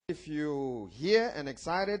If you're here and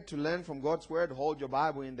excited to learn from God's Word, hold your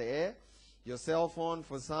Bible in the air, your cell phone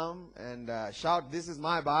for some, and shout, "This is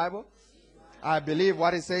my Bible. I believe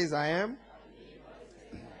what it says I am.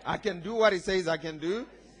 I can do what it says I can do.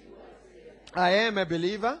 I am a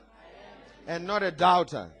believer and not a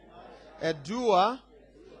doubter, a doer,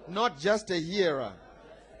 not just a hearer.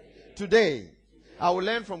 Today, I will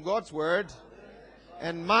learn from God's Word,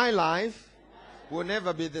 and my life will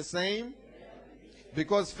never be the same,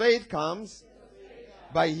 because faith comes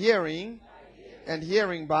by hearing, and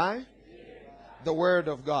hearing by the Word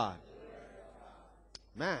of God."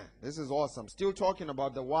 Man, this is awesome. Still talking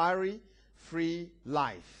about the worry-free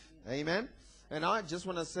life. Amen. And I just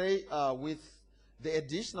want to say, with the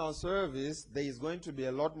additional service, there is going to be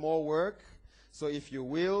a lot more work. So if you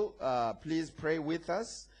will, please pray with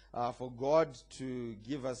us for God to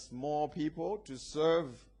give us more people to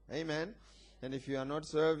serve. Amen. And if you are not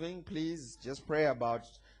serving, please just pray about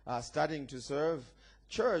starting to serve.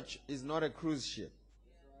 Church is not a cruise ship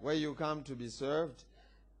where you come to be served.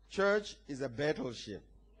 Church is a battleship.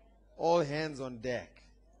 All hands on deck.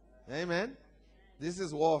 Amen. This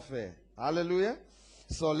is warfare. Hallelujah.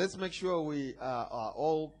 So let's make sure we are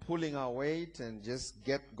all pulling our weight and just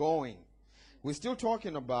get going. We're still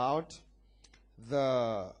talking about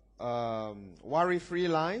the worry-free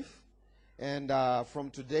life. And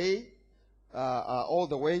from today, all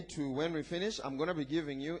the way to when we finish, I'm going to be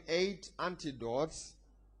giving you 8 antidotes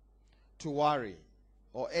to worry,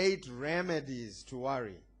 or 8 remedies to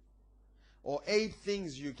worry, or 8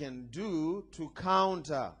 things you can do to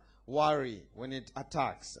counter worry when it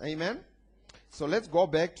attacks. Amen? So let's go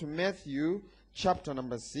back to Matthew chapter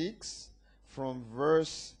number 6 from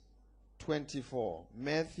verse 24.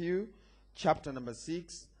 Matthew chapter number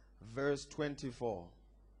 6, verse 24.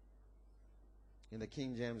 In the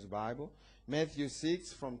King James Bible. Matthew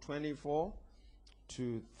 6 from 24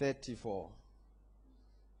 to 34.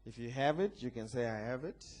 If you have it, you can say, "I have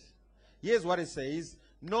it." Here's what it says.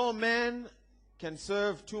 "No man can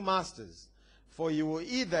serve 2 masters, for you will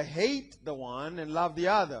either hate the one and love the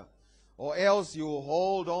other, or else you will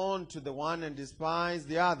hold on to the one and despise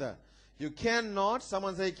the other. You cannot,"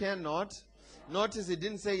 someone say cannot. Notice it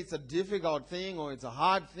didn't say it's a difficult thing or it's a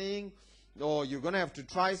hard thing, or you're going to have to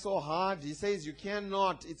try so hard. He says you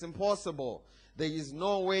cannot. It's impossible. There is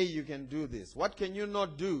no way you can do this. What can you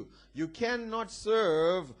not do? You cannot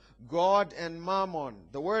serve God and mammon.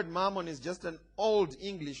 The word mammon is just an old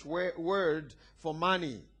English word for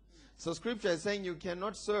money. So Scripture is saying you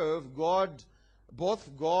cannot serve God,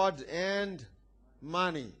 both God and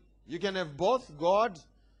money. You can have both God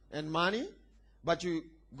and money, but you're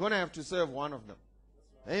going to have to serve one of them.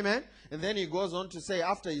 Amen. And then he goes on to say,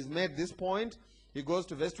 after he's made this point, he goes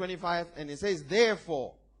to verse 25 and he says,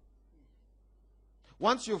 "Therefore,"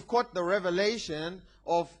 once you've caught the revelation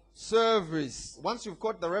of service, once you've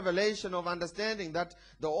caught the revelation of understanding that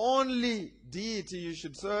the only deity you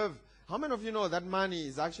should serve, how many of you know that money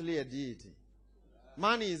is actually a deity?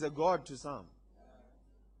 Money is a god to some.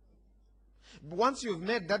 Once you've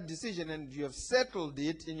made that decision and you have settled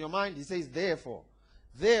it in your mind, he says,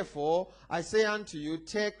 Therefore, I say unto you,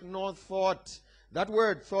 take no thought." That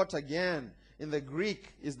word "thought" again in the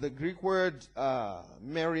Greek is the Greek word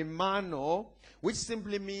merimano, which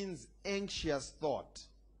simply means anxious thought.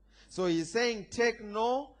 So he's saying, take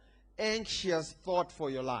no anxious thought for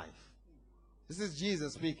your life. This is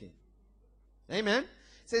Jesus speaking. Amen.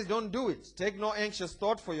 He says, don't do it. Take no anxious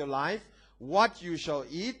thought for your life, what you shall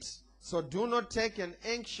eat. So do not take an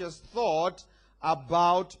anxious thought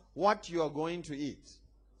about what you are going to eat,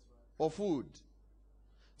 or food.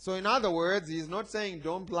 So in other words, he's not saying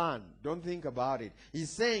don't plan, don't think about it. He's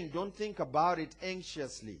saying don't think about it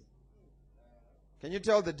anxiously. Can you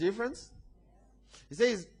tell the difference? He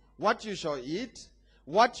says, what you shall eat,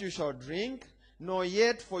 what you shall drink, nor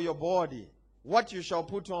yet for your body, what you shall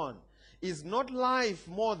put on. Is not life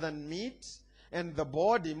more than meat, and the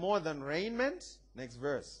body more than raiment? Next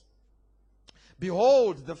verse.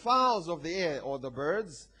 "Behold the fowls of the air, or the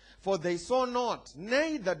birds, for they sow not,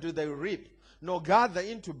 neither do they reap, nor gather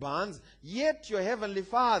into barns, yet your heavenly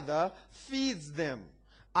Father feeds them.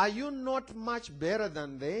 Are you not much better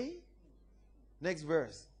than they?" Next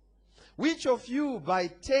verse. "Which of you, by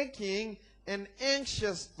taking an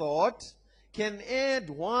anxious thought, can add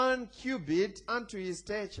 1 cubit unto his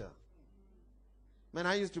stature?" Man,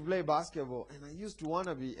 I used to play basketball, and I used to want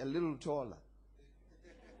to be a little taller.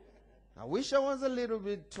 I wish I was a little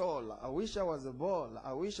bit taller. I wish I was a baller.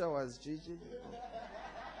 I wish I was Gigi.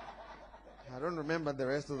 I don't remember the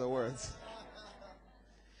rest of the words.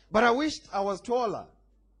 But I wished I was taller.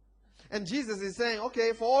 And Jesus is saying,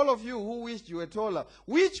 okay, for all of you who wished you were taller,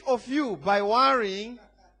 which of you, by worrying,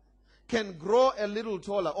 can grow a little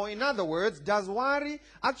taller? Or in other words, does worry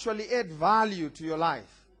actually add value to your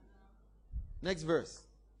life? Next verse.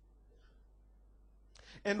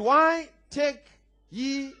 And why take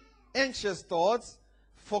ye anxious thoughts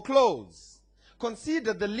for clothes?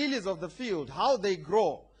 Consider the lilies of the field, how they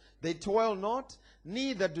grow. They toil not,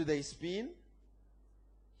 neither do they spin.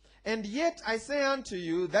 And yet I say unto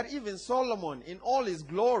you that even Solomon in all his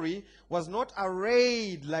glory was not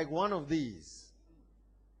arrayed like one of these.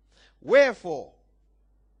 Wherefore,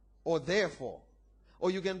 or therefore, or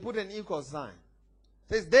you can put an equal sign.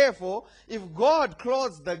 It says, therefore, if God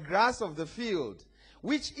clothes the grass of the field,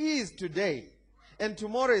 which is today, and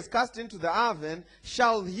tomorrow is cast into the oven,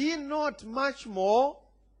 shall he not much more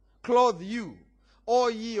clothe you, O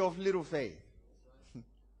ye of little faith?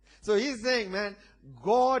 So he's saying, man,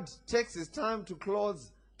 God takes his time to clothe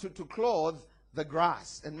the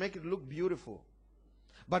grass and make it look beautiful.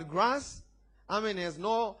 But grass, has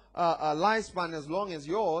no lifespan as long as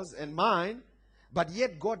yours and mine, but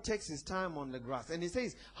yet God takes his time on the grass. And he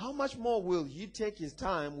says, how much more will he take his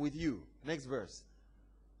time with you? Next verse.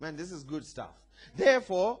 Man, this is good stuff.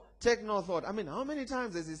 Therefore, take no thought. How many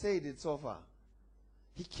times has he said it so far?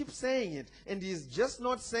 He keeps saying it, and he's just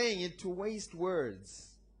not saying it to waste words.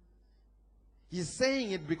 He's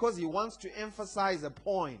saying it because he wants to emphasize a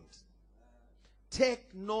point.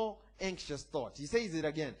 Take no anxious thought. He says it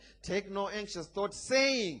again. Take no anxious thought,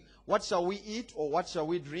 saying, what shall we eat, or what shall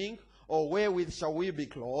we drink, or wherewith shall we be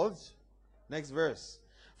clothed? Next verse.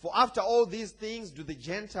 For after all these things do the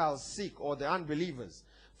Gentiles seek, or the unbelievers.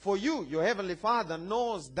 For you, your heavenly Father,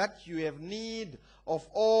 knows that you have need of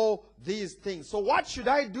all these things. So what should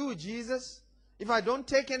I do, Jesus? If I don't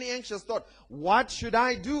take any anxious thought, what should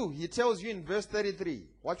I do? He tells you in verse 33.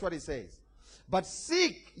 Watch what he says. But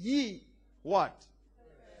seek ye what?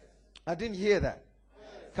 I didn't hear that.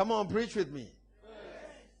 Come on, preach with me.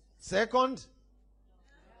 Second?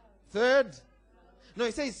 Third? No,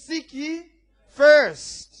 he says, seek ye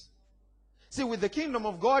first. See, with the kingdom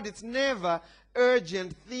of God, it's never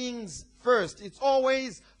urgent things first. It's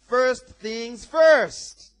always first things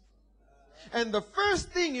first. And the first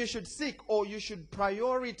thing you should seek, or you should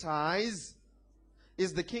prioritize,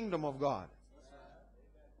 is the kingdom of God.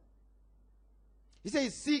 He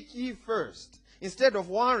says, seek ye first. Instead of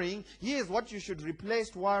worrying, here's what you should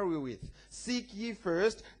replace worry with. Seek ye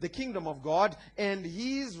first the kingdom of God and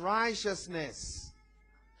his righteousness.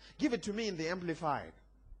 Give it to me in the Amplified,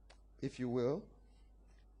 if you will.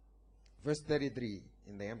 Verse 33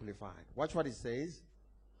 in the Amplified. Watch what it says.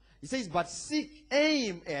 He says, but seek,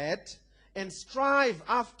 aim at, and strive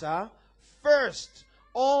after first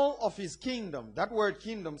all of his kingdom. That word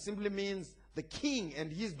kingdom simply means the king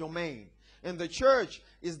and his domain. And the church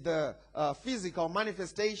is the physical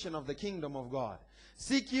manifestation of the kingdom of God.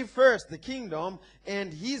 Seek ye first the kingdom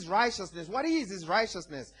and his righteousness. What is his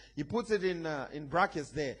righteousness? He puts it in brackets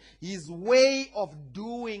there. His way of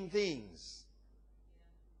doing things.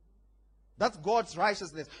 That's God's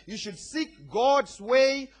righteousness. You should seek God's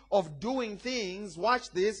way of doing things, watch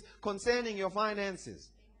this, concerning your finances.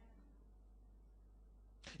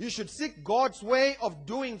 You should seek God's way of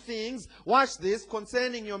doing things, watch this,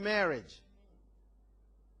 concerning your marriage.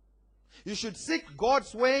 You should seek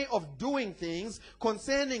God's way of doing things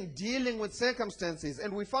concerning dealing with circumstances.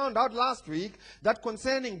 And we found out last week that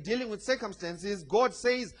concerning dealing with circumstances, God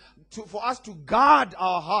says for us to guard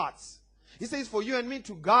our hearts. He says for you and me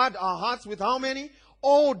to guard our hearts with how many?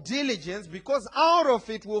 All diligence, because out of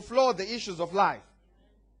it will flow the issues of life.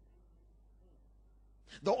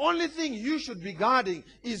 The only thing you should be guarding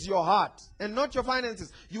is your heart and not your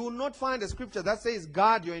finances. You will not find a scripture that says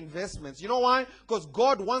guard your investments. You know why? Because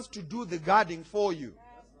God wants to do the guarding for you.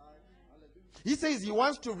 He says he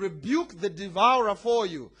wants to rebuke the devourer for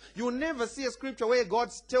you. You will never see a scripture where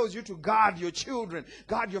God tells you to guard your children,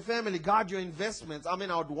 guard your family, guard your investments. I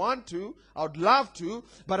would want to, I would love to,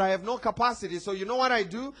 but I have no capacity. So you know what I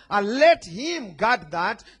do? I let him guard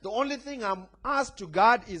that. The only thing I'm asked to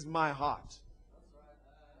guard is my heart.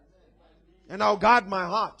 And I'll guard my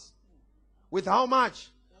heart. With how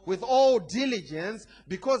much? With all diligence,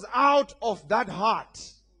 because out of that heart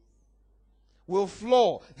will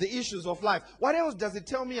flow the issues of life. What else does it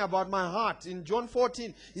tell me about my heart? In John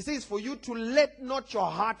 14, he says, for you to let not your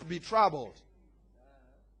heart be troubled.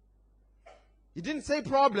 He didn't say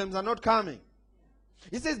problems are not coming.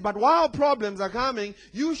 He says, but while problems are coming,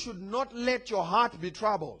 you should not let your heart be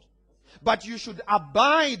troubled. But you should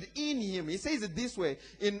abide in him. He says it this way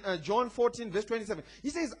in John 14 verse 27. He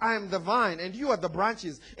says, I am the vine and you are the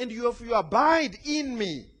branches. And if you abide in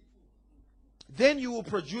me, then you will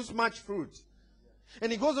produce much fruit.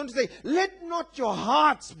 And he goes on to say, let not your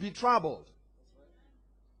hearts be troubled.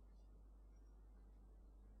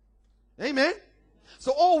 Amen.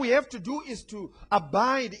 So all we have to do is to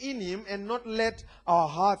abide in him and not let our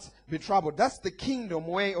hearts be troubled. That's the kingdom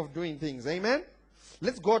way of doing things. Amen.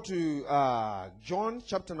 Let's go to John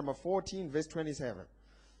chapter number 14, verse 27.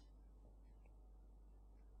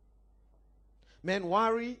 Man,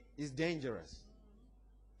 worry is dangerous.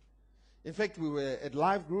 In fact, we were at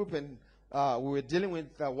Life Group and we were dealing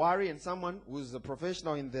with worry, and someone who's a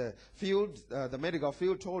professional in the field, the medical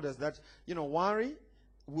field, told us that, worry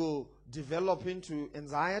will develop into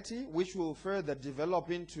anxiety, which will further develop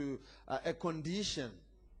into a condition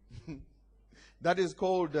that is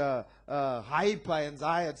called hyper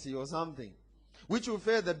anxiety or something, which will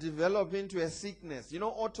further develop into a sickness.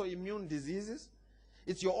 Autoimmune diseases?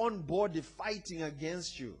 It's your own body fighting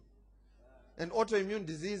against you. And autoimmune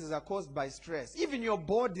diseases are caused by stress. Even your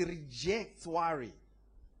body rejects worry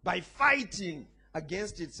by fighting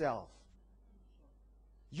against itself.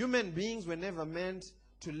 Human beings were never meant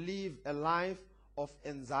to live a life of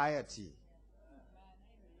anxiety.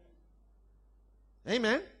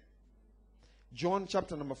 Amen. John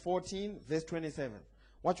chapter number 14, verse 27.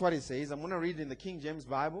 Watch what it says. I'm going to read in the King James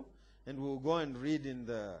Bible, and we'll go and read in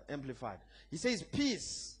the Amplified. He says,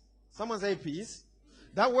 peace. Someone say peace.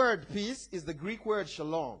 That word peace is the Greek word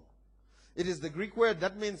shalom. It is the Greek word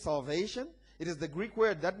that means salvation. It is the Greek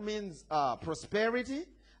word that means prosperity.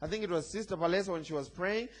 I think it was Sister Valesa when she was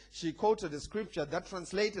praying. She quoted a scripture that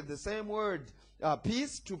translated the same word,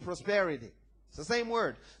 peace, to prosperity. It's the same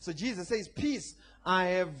word. So Jesus says, peace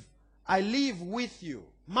I leave with you.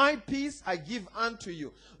 My peace I give unto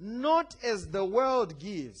you. Not as the world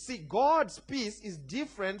gives. See, God's peace is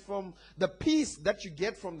different from the peace that you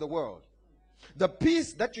get from the world. The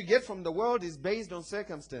peace that you get from the world is based on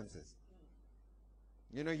circumstances.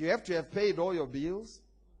 You have to have paid all your bills.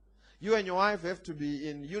 You and your wife have to be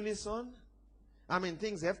in unison.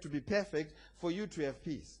 Things have to be perfect for you to have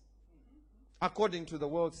peace. According to the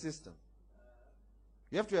world system.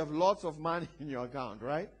 You have to have lots of money in your account,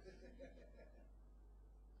 right?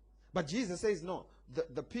 But Jesus says, no,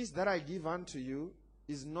 the peace that I give unto you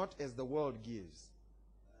is not as the world gives.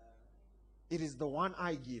 It is the one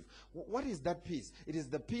I give. What is that peace? It is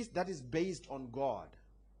the peace that is based on God.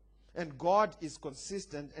 And God is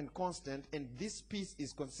consistent and constant, and this peace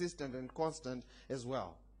is consistent and constant as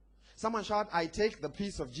well. Someone shout, I take the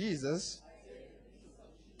peace of Jesus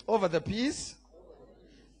over the peace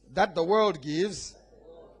that the world gives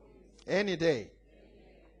any day.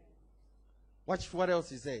 Watch what else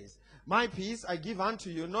he says. My peace I give unto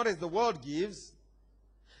you, not as the world gives,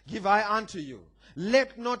 give I unto you.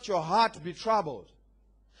 Let not your heart be troubled,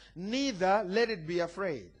 neither let it be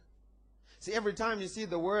afraid. See, every time you see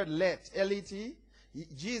the word let, L-E-T,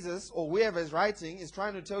 Jesus or whoever is writing is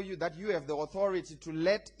trying to tell you that you have the authority to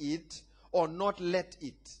let it or not let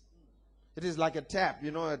it. It is like a tap,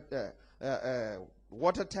 a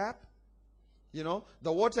water tap.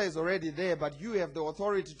 The water is already there, but you have the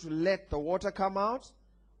authority to let the water come out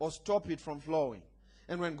or stop it from flowing.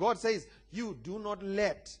 And when God says, you do not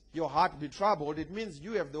let your heart be troubled, it means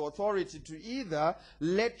you have the authority to either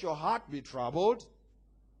let your heart be troubled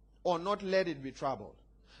or not let it be troubled.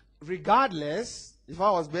 Regardless, if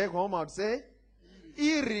I was back home, I would say,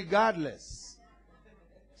 irregardless.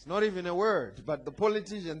 It's not even a word, but the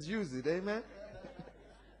politicians use it, amen?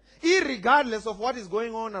 Irregardless of what is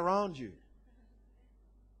going on around you.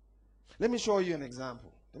 Let me show you an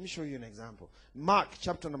example. Mark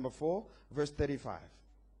chapter number 4, verse 35.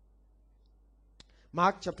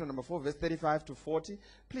 Mark chapter number 4, verse 35 to 40.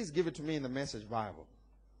 Please give it to me in the Message Bible.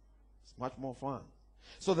 It's much more fun.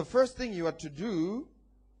 So the first thing you are to do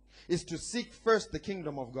is to seek first the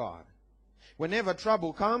kingdom of God. Whenever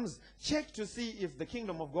trouble comes, check to see if the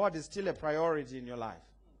kingdom of God is still a priority in your life.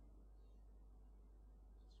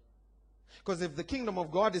 Because if the kingdom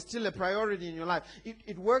of God is still a priority in your life,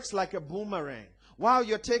 it works like a boomerang. While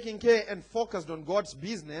you're taking care and focused on God's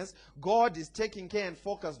business, God is taking care and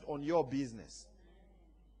focused on your business.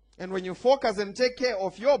 And when you focus and take care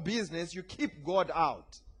of your business, you keep God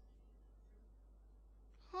out.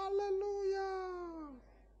 Hallelujah.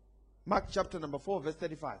 Mark chapter number 4, verse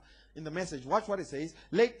 35. In the Message, watch what it says.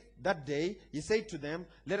 Late that day, he said to them,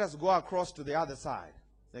 let us go across to the other side.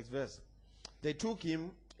 Next verse. They took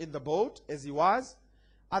him in the boat as he was.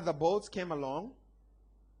 Other boats came along.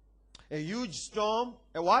 A huge storm.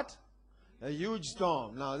 A what? A huge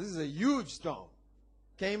storm. Now, this is a huge storm.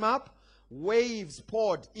 Came up. Waves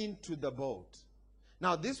poured into the boat.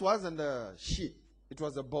 Now, this wasn't a ship. It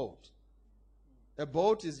was a boat. A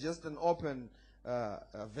boat is just an open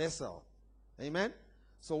vessel. Amen?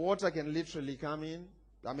 So water can literally come in.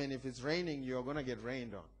 If it's raining, you're going to get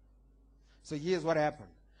rained on. So here's what happened.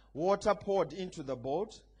 Water poured into the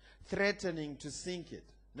boat. threatening to sink it.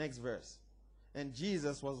 Next verse. And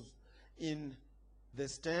Jesus was in the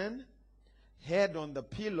stern, head on the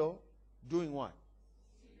pillow, doing what?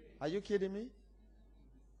 Are you kidding me?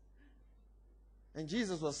 And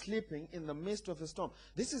Jesus was sleeping in the midst of a storm.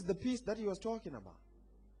 This is the peace that he was talking about.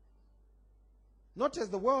 Not as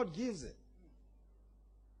the world gives it.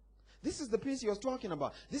 This is the peace he was talking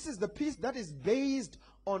about. This is the peace that is based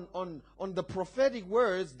on the prophetic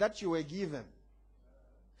words that you were given.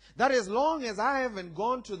 That as long as I haven't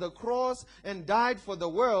gone to the cross and died for the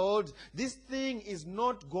world, this thing is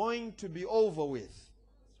not going to be over with.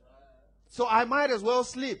 So I might as well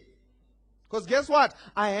sleep. Because guess what?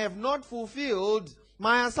 I have not fulfilled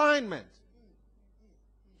my assignment.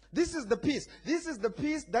 This is the peace. This is the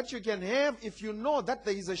peace that you can have if you know that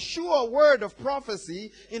there is a sure word of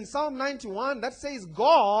prophecy in Psalm 91 that says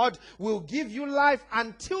God will give you life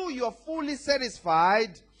until you're fully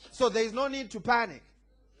satisfied. So there is no need to panic.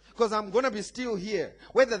 Because I'm going to be still here.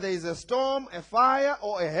 Whether there is a storm, a fire,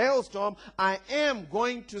 or a hailstorm, I am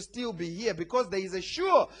going to still be here. Because there is a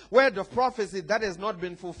sure word of prophecy that has not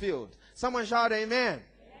been fulfilled. Someone shout amen.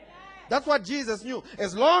 That's what Jesus knew.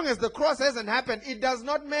 As long as the cross hasn't happened, it does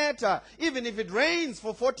not matter. Even if it rains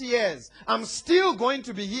for 40 years, I'm still going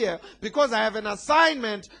to be here because I have an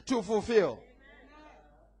assignment to fulfill.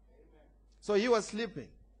 So he was sleeping.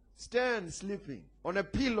 Stern sleeping on a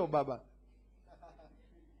pillow, Baba.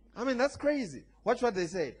 I mean, that's crazy. Watch what they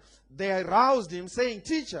say. They aroused him saying,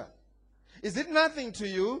 "Teacher, is it nothing to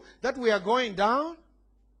you that we are going down?"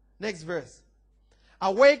 Next verse.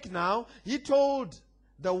 Awake now, he told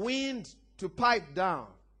the wind to pipe down.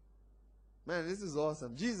 Man, this is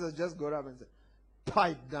awesome. Jesus just got up and said,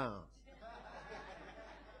 pipe down.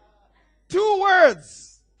 2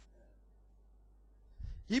 words.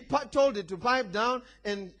 He told it to pipe down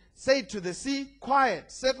and say to the sea,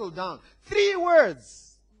 quiet, settle down. 3 words.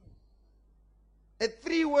 A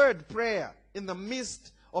 3-word prayer in the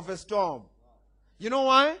midst of a storm. You know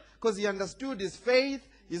why? Because he understood his faith,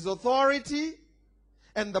 his authority,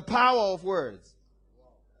 and the power of words.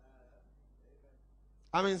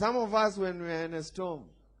 I mean, some of us, when we're in a storm,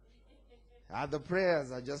 the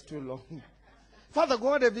prayers are just too long. Father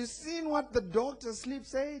God, have you seen what the doctor sleep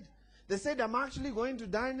said? They said, I'm actually going to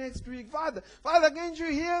die next week. Father, can't you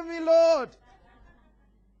hear me, Lord?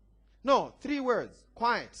 No, 3 words.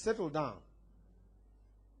 Quiet, settle down.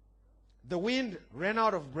 The wind ran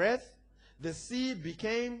out of breath. The sea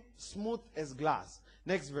became smooth as glass.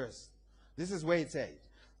 Next verse. This is where it says,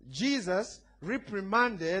 Jesus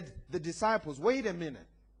reprimanded the disciples. Wait a minute.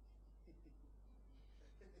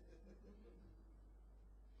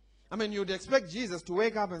 I mean, you'd expect Jesus to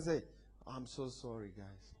wake up and say, I'm so sorry, guys.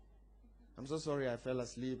 I'm so sorry I fell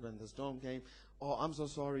asleep and the storm came. Oh, I'm so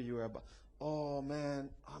sorry you were oh, man,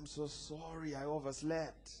 I'm so sorry I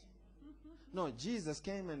overslept. No, Jesus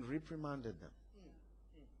came and reprimanded them.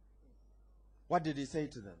 What did he say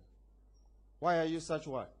to them? Why are you such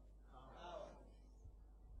what?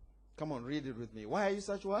 Come on, read it with me. Why are you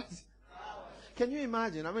such what? Can you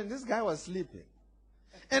imagine? I mean, this guy was sleeping.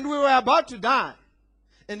 And we were about to die.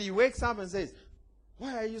 And he wakes up and says,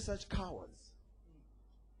 why are you such cowards?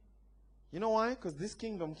 You know why? Because this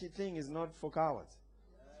kingdom thing is not for cowards.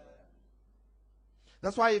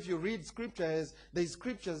 That's why if you read scriptures, there's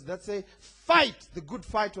scriptures that say, fight the good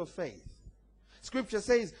fight of faith. Scripture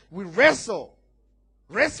says, we wrestle.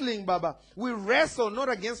 Wrestling, Baba. We wrestle not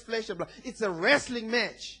against flesh and blood. It's a wrestling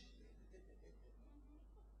match.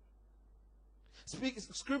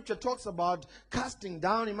 Scripture talks about casting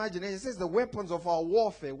down imagination. It says the weapons of our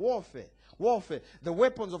warfare. The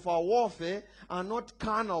weapons of our warfare are not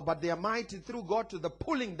carnal, but they are mighty through God to the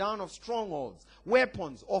pulling down of strongholds.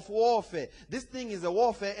 Weapons of warfare. This thing is a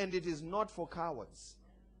warfare and it is not for cowards.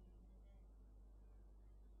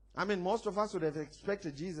 I mean, most of us would have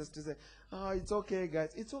expected Jesus to say, oh, it's okay,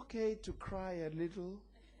 guys. It's okay to cry a little.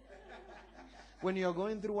 When you're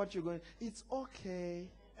going through what you're going, it's okay.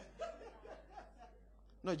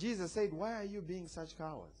 No, Jesus said, why are you being such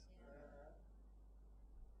cowards?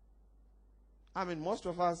 I mean, most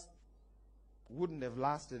of us wouldn't have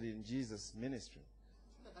lasted in Jesus' ministry.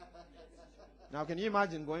 Now, can you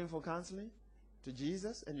imagine going for counseling to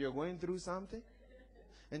Jesus and you're going through something?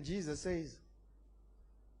 And Jesus says,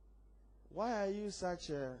 why are you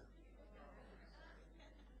such a...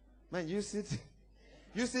 Man, you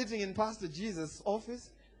sitting in Pastor Jesus'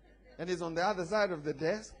 office and he's on the other side of the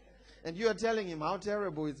desk. And you are telling him how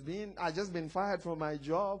terrible it's been. I just been fired from my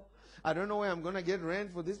job. I don't know where I'm going to get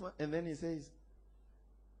rent for this month. And then he says,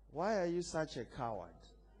 why are you such a coward?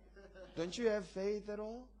 Don't you have faith at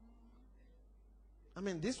all? I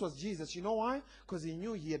mean, this was Jesus. You know why? Because he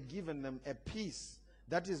knew he had given them a peace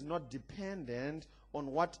that is not dependent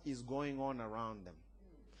on what is going on around them.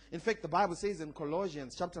 In fact, the Bible says in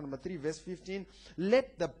Colossians chapter number 3, verse 15,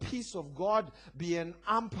 let the peace of God be an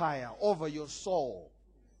umpire over your soul.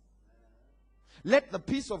 Let the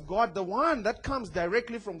peace of God, the one that comes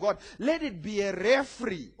directly from God, let it be a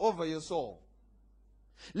referee over your soul.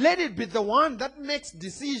 Let it be the one that makes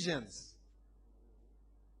decisions.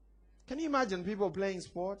 Can you imagine people playing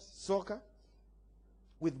sports, soccer,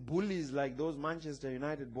 with bullies like those Manchester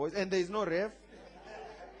United boys, and there is no ref?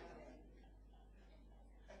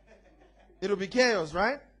 It'll be chaos,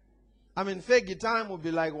 right? I mean, Fegi time will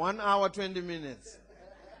be like 1 hour, 20 minutes.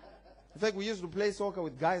 In fact, we used to play soccer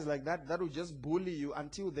with guys like that would just bully you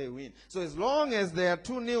until they win. So as long as they are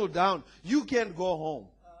 2-0 down, you can't go home.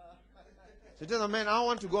 So tell them, man, I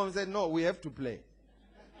want to go. And say, no, we have to play.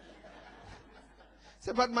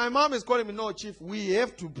 Say, but my mom is calling me, no, Chief, we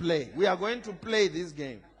have to play. We are going to play this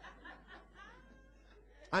game.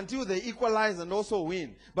 Until they equalize and also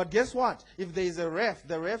win. But guess what? If there is a ref,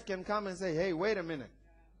 the ref can come and say, hey, wait a minute.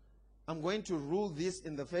 I'm going to rule this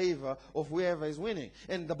in the favor of whoever is winning.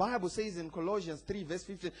 And the Bible says in Colossians 3 verse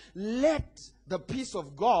 15, let the peace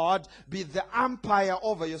of God be the umpire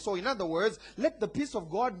over you. So in other words, let the peace of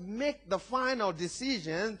God make the final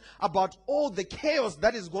decision about all the chaos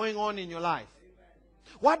that is going on in your life.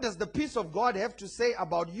 What does the peace of God have to say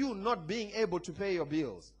about you not being able to pay your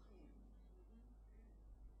bills?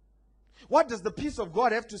 What does the peace of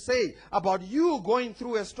God have to say about you going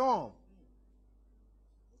through a storm?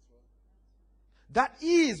 That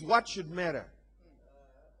is what should matter.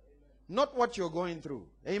 Not what you're going through.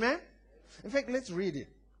 Amen? In fact, let's read it.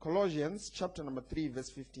 Colossians chapter number 3 verse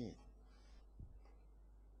 15.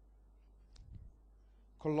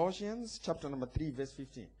 Colossians chapter number 3 verse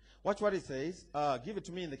 15. Watch what it says. Give it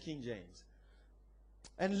to me in the King James.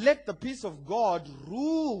 And let the peace of God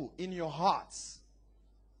rule in your hearts,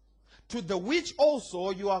 to the which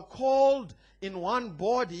also you are called in one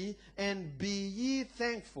body, and be ye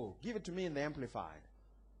thankful. Give it to me in the Amplified.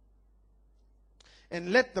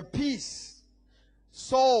 And let the peace,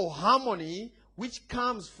 soul harmony, which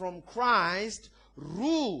comes from Christ,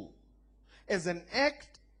 rule as an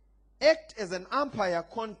act as an umpire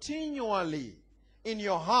continually in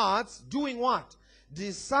your hearts, doing what?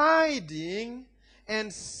 Deciding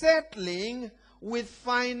and settling with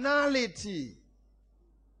finality.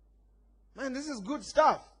 Man, this is good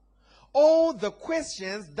stuff. All the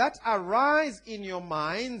questions that arise in your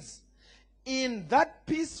minds in that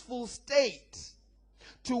peaceful state,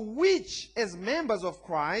 to which, as members of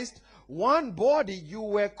Christ, one body, you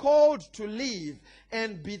were called to live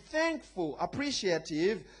and be thankful,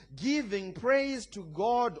 appreciative, giving praise to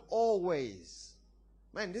God always.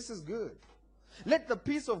 Man, this is good. Let the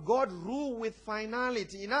peace of God rule with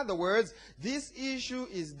finality. In other words, this issue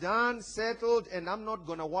is done, settled, and I'm not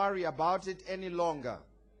going to worry about it any longer.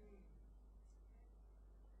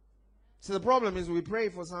 So the problem is we pray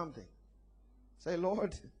for something. Say,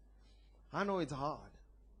 Lord, I know it's hard.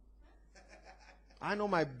 I know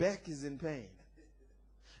my back is in pain.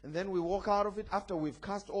 And then we walk out of it after we've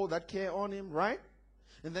cast all that care on him, right?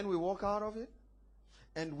 And then we walk out of it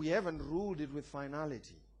and we haven't ruled it with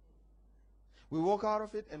finality. We walk out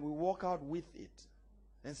of it and we walk out with it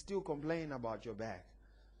and still complain about your back.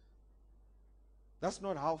 That's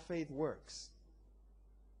not how faith works.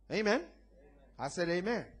 Amen? I said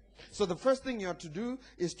amen. So the first thing you have to do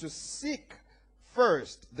is to seek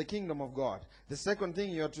first the kingdom of God. The second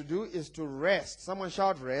thing you have to do is to rest. Someone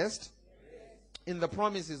shout rest in the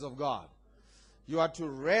promises of God. You are to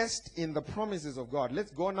rest in the promises of God.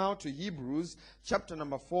 Let's go now to Hebrews chapter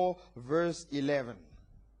number 4 verse 11.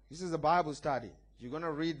 This is a Bible study. You're going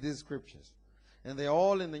to read these scriptures. And they're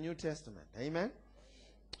all in the New Testament. Amen?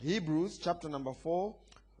 Hebrews chapter number 4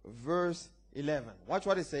 verse 11. Watch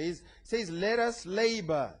what it says. It says, let us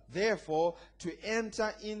labor, therefore, to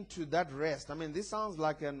enter into that rest. I mean, this sounds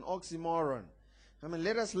like an oxymoron. I mean,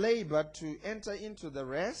 let us labor to enter into the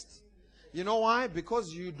rest. You know why?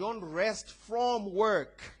 Because you don't rest from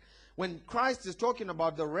work. When Christ is talking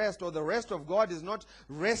about the rest, or the rest of God, is not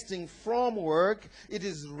resting from work. It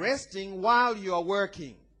is resting while you are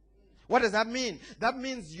working. What does that mean? That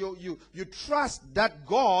means you trust that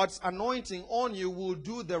God's anointing on you will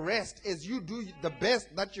do the rest as you do the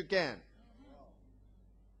best that you can.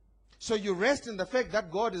 So you rest in the fact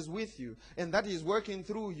that God is with you and that He is working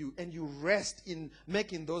through you, and you rest in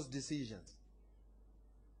making those decisions.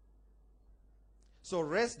 So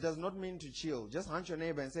rest does not mean to chill. Just hunch your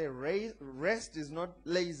neighbor and say, rest is not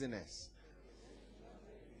laziness.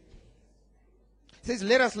 It says,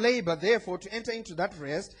 let us labor, therefore, to enter into that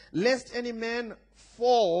rest, lest any man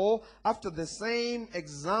fall after the same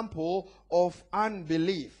example of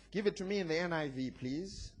unbelief. Give it to me in the NIV,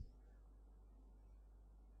 please.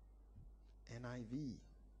 NIV.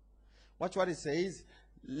 Watch what it says.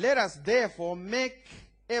 Let us therefore make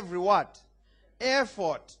every what?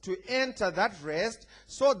 Effort to enter that rest,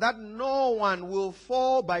 so that no one will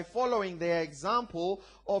fall by following their example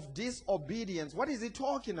of disobedience. What is he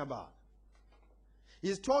talking about?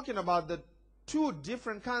 He's talking about the two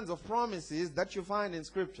different kinds of promises that you find in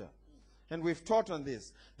Scripture. And we've taught on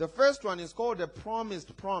this. The first one is called a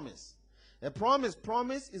promised promise. A promised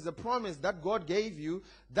promise is a promise that God gave you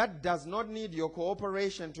that does not need your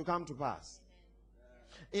cooperation to come to pass.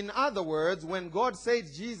 In other words, when God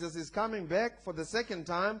said Jesus is coming back for the second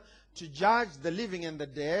time to judge the living and the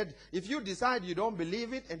dead, if you decide you don't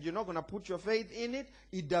believe it and you're not going to put your faith in it,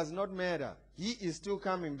 it does not matter. He is still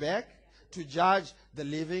coming back to judge the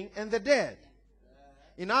living and the dead.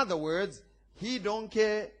 In other words, he don't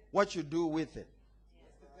care what you do with it.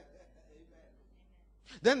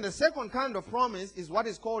 Then the second kind of promise is what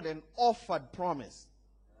is called an offered promise.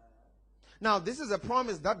 Now, this is a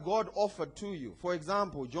promise that God offered to you. For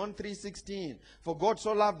example, John 3:16, for God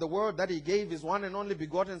so loved the world that he gave his one and only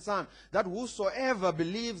begotten Son, that whosoever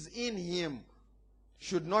believes in him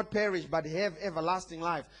should not perish but have everlasting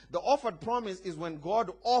life. The offered promise is when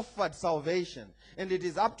God offered salvation, and it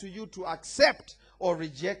is up to you to accept or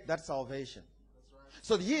reject that salvation.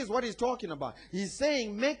 So here's what he's talking about. He's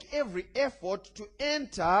saying make every effort to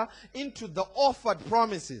enter into the offered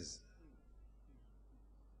promises.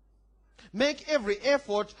 Make every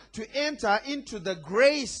effort to enter into the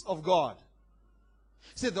grace of God.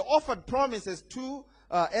 See, the offered promise has two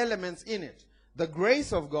elements in it. The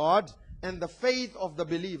grace of God and the faith of the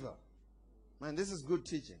believer. Man, this is good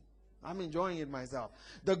teaching. I'm enjoying it myself.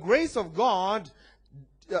 The grace of God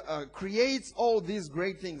creates all these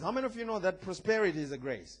great things. How many of you know that prosperity is a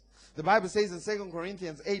grace? The Bible says in 2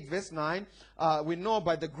 Corinthians 8 verse 9, we know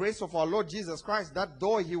by the grace of our Lord Jesus Christ that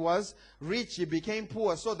though he was rich, he became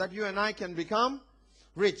poor so that you and I can become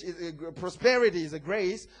rich. Prosperity is a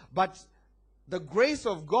grace, but the grace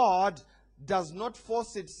of God does not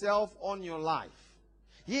force itself on your life.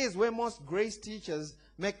 Here's where most grace teachers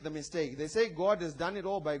make the mistake. They say God has done it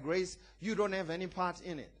all by grace. You don't have any part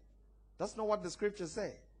in it. That's not what the scriptures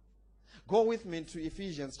say. Go with me to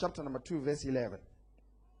Ephesians chapter number 2 verse 11.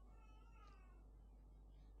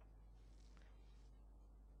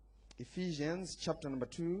 Ephesians chapter number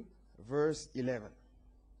 2 verse 11.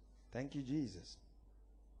 Thank you, Jesus.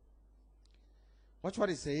 Watch what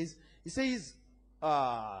it says. It says,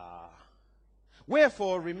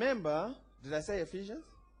 wherefore remember, did I say Ephesians?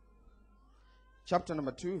 Chapter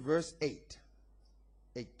number 2 verse 8.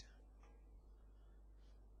 8.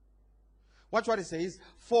 Watch what it says.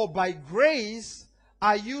 For by grace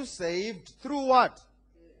are you saved through what?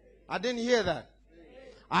 I didn't hear that.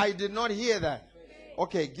 I did not hear that.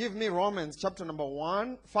 Okay, give me Romans chapter number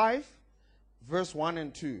 5, verse 1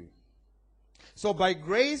 and 2. So by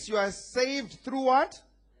grace you are saved through what?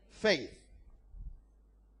 Faith.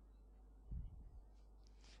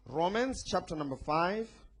 Romans chapter number 5,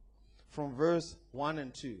 from verse 1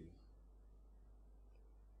 and 2.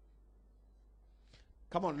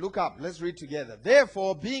 Come on, look up. Let's read together.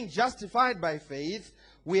 Therefore, being justified by faith,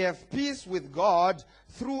 we have peace with God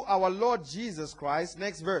through our Lord Jesus Christ.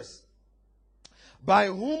 Next verse. By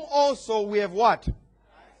whom also we have what?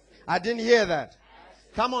 I didn't hear that.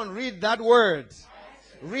 Come on, read that word.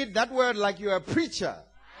 Read that word like you're a preacher.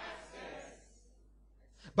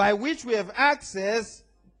 By which we have access.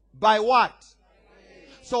 By what?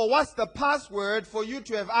 So what's the password for you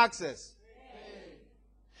to have access?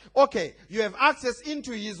 Okay, you have access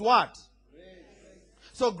into his what?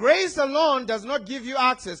 So grace alone does not give you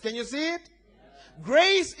access. Can you see it?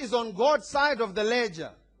 Grace is on God's side of the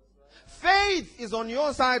ledger. Faith is on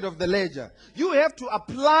your side of the ledger. You have to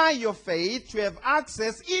apply your faith to have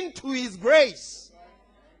access into his grace.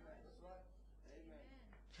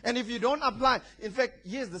 And if you don't apply, in fact,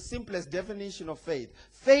 here's the simplest definition of faith.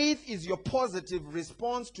 Faith is your positive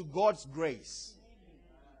response to God's grace.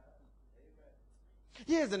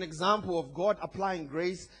 Here's an example of God applying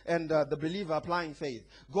grace and the believer applying faith.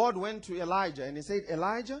 God went to Elijah and he said,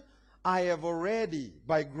 Elijah, I have already,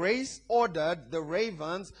 by grace, ordered the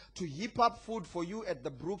ravens to heap up food for you at the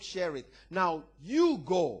brook Cherith. Now, you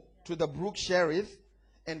go to the brook Cherith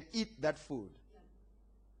and eat that food.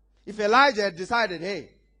 If Elijah had decided, hey,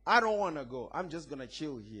 I don't want to go, I'm just going to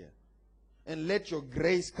chill here and let your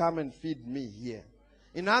grace come and feed me here,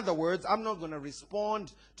 In other words, I'm not going to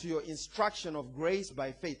respond to your instruction of grace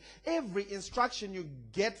by faith. Every instruction you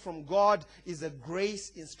get from God is a grace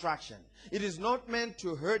instruction. It is not meant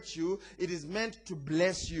to hurt you. It is meant to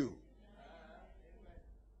bless you.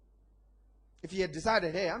 If he had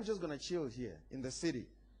decided, hey, I'm just going to chill here in the city.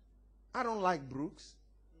 I don't like brooks,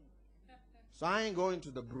 so I ain't going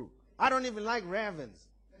to the brook. I don't even like ravens.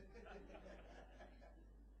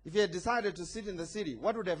 If he had decided to sit in the city,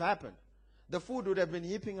 what would have happened? The food would have been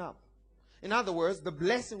heaping up. In other words, the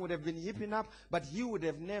blessing would have been heaping up, but he would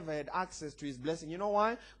have never had access to his blessing. You know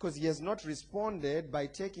why? Because he has not responded by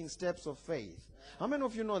taking steps of faith. How many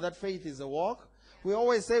of you know that faith is a walk? We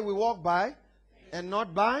always say we walk by and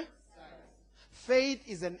not by. Faith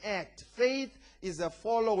is an act. Faith is a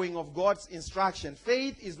following of God's instruction.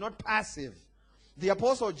 Faith is not passive. The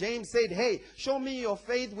Apostle James said, hey, show me your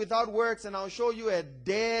faith without works and I'll show you a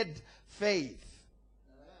dead faith.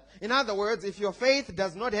 In other words, if your faith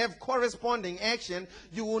does not have corresponding action,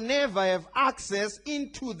 you will never have access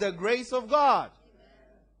into the grace of God.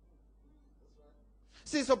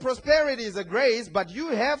 See, so prosperity is a grace, but you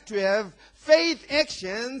have to have faith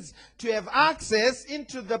actions to have access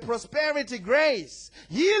into the prosperity grace.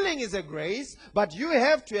 Healing is a grace, but you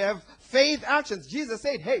have to have faith actions. Jesus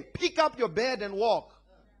said, hey, pick up your bed and walk.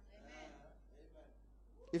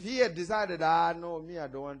 If he had decided, no, me, I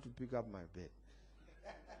don't want to pick up my bed.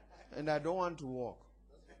 And I don't want to walk.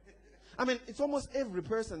 I mean, it's almost every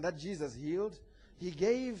person that Jesus healed, he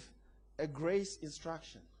gave a grace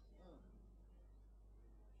instruction.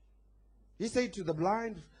 He said to the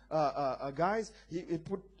blind guys, he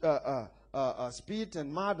put spit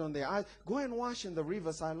and mud on their eyes. Go and wash in the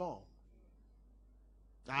river Siloam.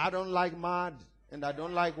 I don't like mud and I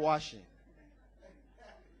don't like washing.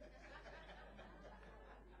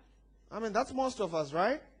 I mean, that's most of us,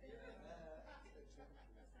 right?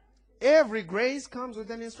 Every grace comes with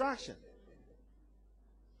an instruction.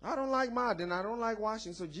 I don't like mud and I don't like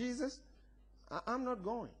washing. So Jesus, I'm not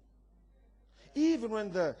going. Even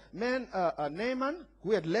when the man, Naaman,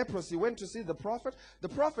 who had leprosy, went to see the prophet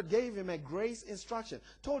gave him a grace instruction.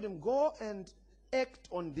 Told him, go and act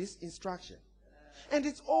on this instruction. And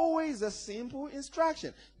it's always a simple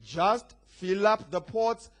instruction. Just fill up the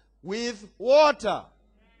pots with water.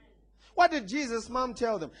 What did Jesus' mom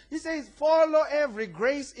tell them? He says, follow every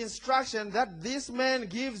grace instruction that this man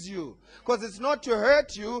gives you. Because it's not to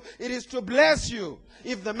hurt you, it is to bless you.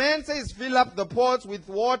 If the man says, fill up the pots with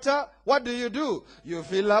water, what do? You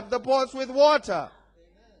fill up the pots with water.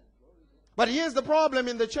 But here's the problem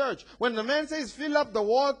in the church. When the man says, fill up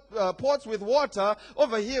the pots with water,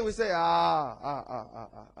 over here we say,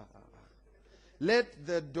 let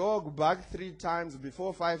the dog bark 3 times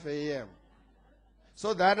before 5 a.m.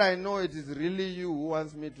 so that I know it is really you who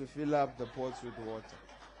wants me to fill up the pots with water.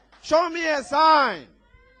 Show me a sign.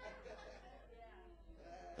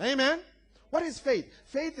 Amen. What is faith?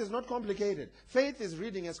 Faith is not complicated. Faith is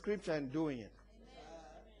reading a scripture and doing it.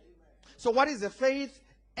 So what is a faith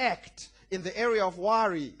act in the area of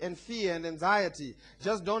worry and fear and anxiety?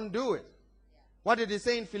 Just don't do it. What did he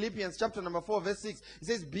say in Philippians chapter number 4 verse 6? He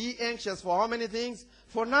says, be anxious for how many things?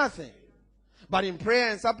 For nothing. But in prayer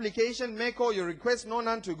and supplication, make all your requests known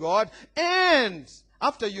unto God. And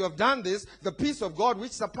after you have done this, the peace of God,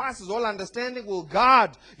 which surpasses all understanding, will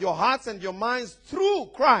guard your hearts and your minds through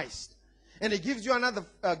Christ. And he gives you another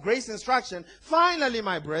grace instruction. Finally,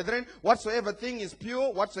 my brethren, whatsoever thing is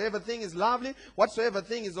pure, whatsoever thing is lovely, whatsoever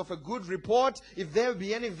thing is of a good report, if there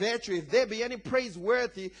be any virtue, if there be any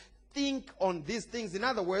praiseworthy, think on these things. In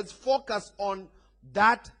other words, focus on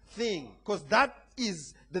that thing. Because that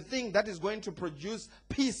is the thing that is going to produce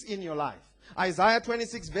peace in your life. Isaiah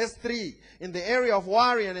 26 verse 3, in the area of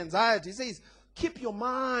worry and anxiety, he says, keep your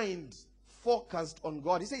mind focused on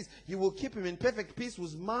God. He says, you will keep him in perfect peace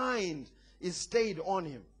whose mind is stayed on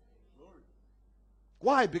him.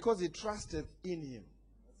 Why? Because he trusted in him.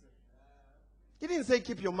 He didn't say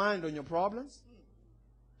keep your mind on your problems.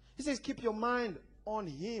 He says keep your mind on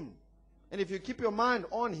him. And if you keep your mind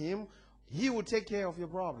on him, he will take care of your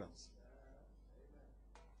problems.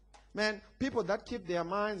 Man, people that keep their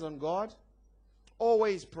minds on God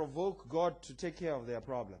always provoke God to take care of their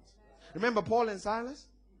problems. Remember Paul and Silas?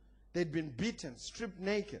 They'd been beaten, stripped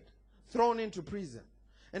naked, thrown into prison.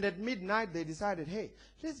 And at midnight they decided, hey,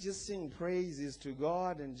 let's just sing praises to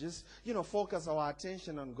God and just, focus our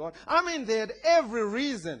attention on God. I mean, they had every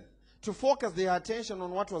reason to focus their attention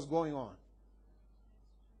on what was going on.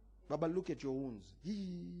 Baba, look at your wounds.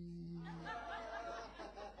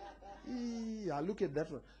 Look at that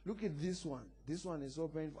one. Look at this one. This one is so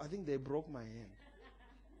painful. I think they broke my hand.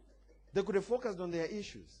 They could have focused on their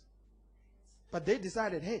issues. But they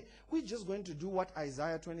decided, hey, we're just going to do what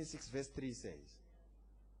Isaiah 26 verse 3 says.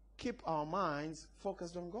 Keep our minds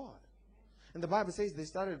focused on God. And the Bible says they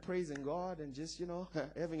started praising God and just,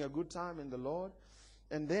 having a good time in the Lord.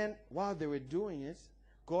 And then while they were doing it,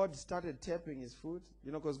 God started tapping his foot,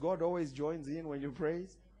 because God always joins in when you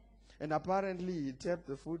praise. And apparently he tapped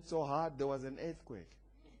the foot so hard there was an earthquake.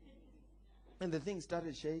 And the thing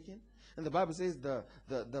started shaking. And the Bible says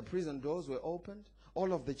the prison doors were opened.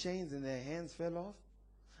 All of the chains in their hands fell off.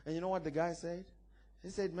 And you know what the guy said? He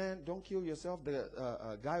said, man, don't kill yourself.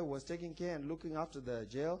 The guy who was taking care and looking after the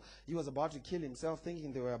jail, he was about to kill himself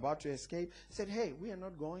thinking they were about to escape. He said, hey, we are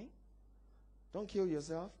not going. Don't kill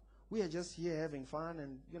yourself. We are just here having fun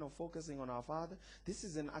and, focusing on our Father. This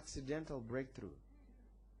is an accidental breakthrough.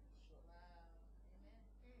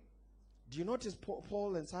 Do you notice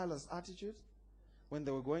Paul and Silas' attitude when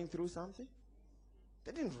they were going through something?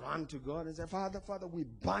 They didn't run to God and say, Father, we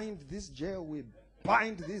bind this jail, we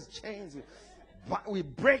bind these chains, we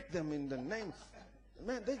break them in the name.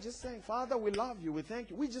 Man, they're just saying, Father, we love you, we thank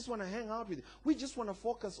you. We just want to hang out with you. We just want to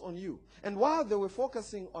focus on you. And while they were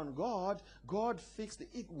focusing on God, God fixed it.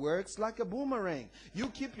 It works like a boomerang. You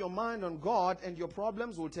keep your mind on God and your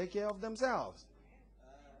problems will take care of themselves.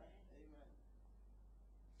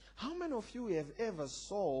 How many of you have ever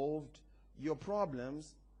solved your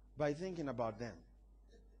problems by thinking about them?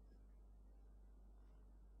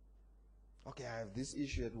 Okay, I have this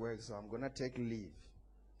issue at work, so I'm going to take leave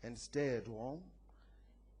and stay at home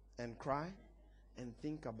and cry and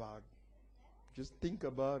think about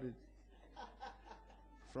it.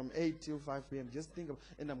 From 8 till 5 p.m. Just think about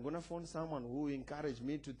it. And I'm going to phone someone who will encourage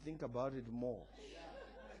me to think about it more.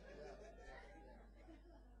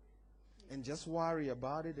 And just worry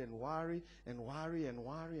about it and worry and worry and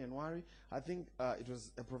worry and worry. I think it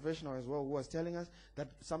was a professional as well who was telling us that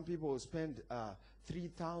some people will spend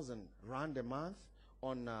 3,000 rand a month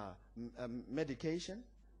on medication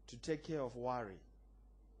to take care of worry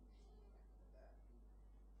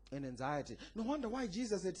and anxiety. No wonder why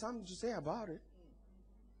Jesus had something to say about it.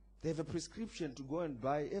 They have a prescription to go and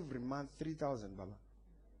buy every month 3,000, Baba.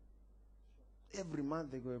 Every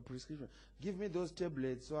month they go a prescription. Give me those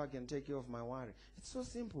tablets so I can take care of my worry. It's so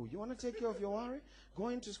simple. You want to take care of your worry? Go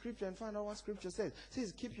into scripture and find out what scripture says. It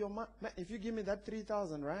says, keep your mind. If you give me that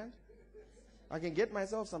 3,000 rand, I can get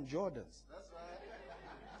myself some Jordans. That's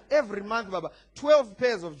right. Every month, Baba. 12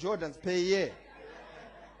 pairs of Jordans per year.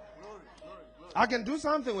 I can do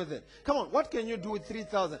something with it. Come on, what can you do with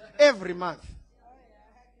 3,000 every month?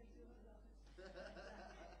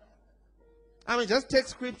 I mean, just take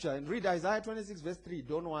scripture and read Isaiah 26 verse 3.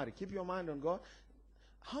 Don't worry. Keep your mind on God.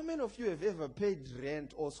 How many of you have ever paid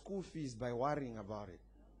rent or school fees by worrying about it?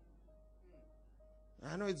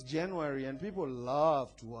 I know it's January and people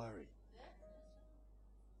love to worry.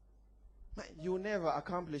 You never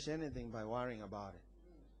accomplish anything by worrying about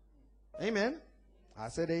it. Amen? I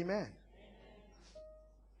said amen.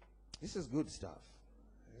 This is good stuff.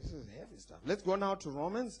 This is heavy stuff. Let's go now to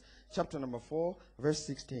Romans chapter number 4, verse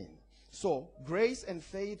 16. So, grace and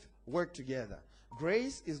faith work together.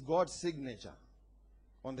 Grace is God's signature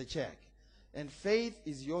on the check. And faith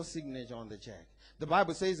is your signature on the check. The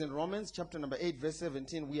Bible says in Romans chapter number 8, verse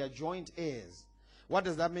 17, we are joint heirs. What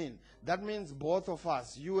does that mean? That means both of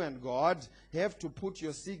us, you and God, have to put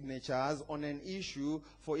your signatures on an issue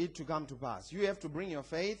for it to come to pass. You have to bring your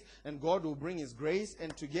faith, and God will bring His grace,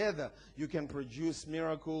 and together you can produce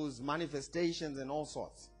miracles, manifestations, and all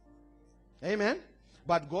sorts. Amen?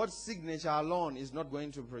 But God's signature alone is not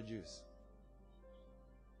going to produce.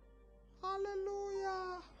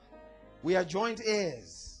 Hallelujah. We are joint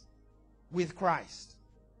heirs with Christ.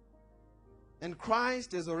 And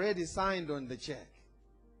Christ is already signed on the check.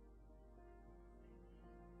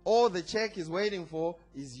 All the check is waiting for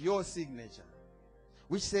is your signature,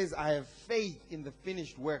 which says, I have faith in the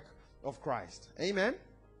finished work of Christ. Amen?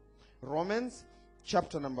 Romans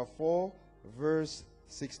chapter number 4, verse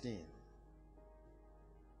 16.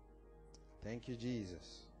 Thank you,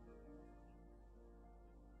 Jesus.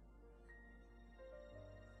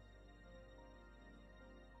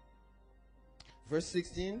 Verse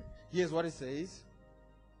 16, here's what it says.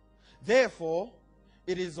 Therefore,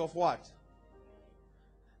 it is of what?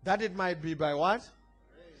 That it might be by what? Grace.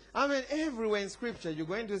 I mean, everywhere in Scripture, you're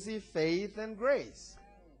going to see faith and grace.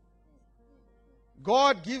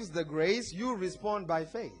 God gives the grace, you respond by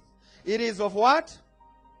faith. It is of what?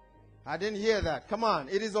 I didn't hear that. Come on.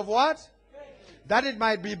 It is of what? Grace. That it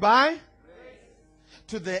might be by? Grace.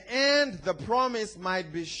 To the end the promise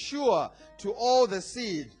might be sure to all the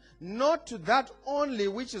seed, not to that only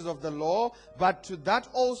which is of the law, but to that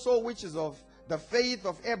also which is of the faith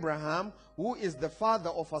of Abraham, who is the father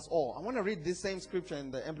of us all. I want to read this same scripture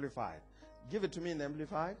in the Amplified. Give it to me in the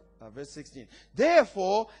Amplified, verse 16.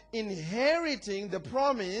 Therefore, inheriting the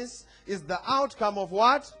promise is the outcome of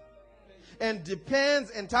what? And depends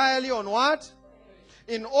entirely on what?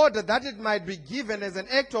 In order that it might be given as an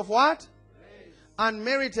act of what?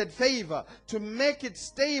 Unmerited favor, to make it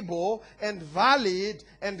stable and valid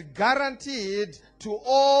and guaranteed to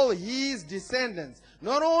all his descendants,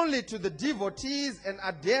 not only to the devotees and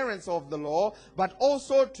adherents of the law, but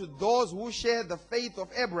also to those who share the faith of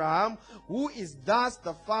Abraham, who is thus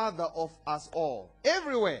the father of us all.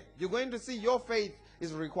 Everywhere you're going to see your faith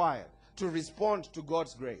is required to respond to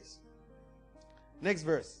God's grace. Next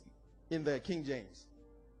verse in the King James.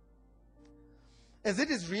 As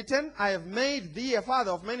it is written, I have made thee a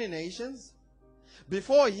father of many nations,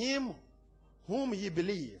 before him whom he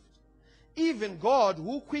believed, even God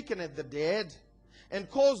who quickeneth the dead, and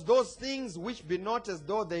calls those things which be not as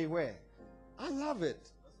though they were. I love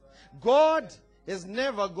it. God has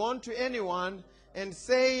never gone to anyone and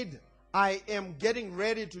said, I am getting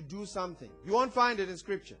ready to do something. You won't find it in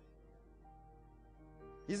Scripture.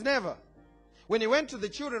 He's never. When he went to the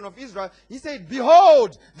children of Israel, he said,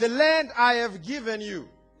 behold, the land I have given you.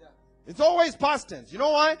 Yeah. It's always past tense. You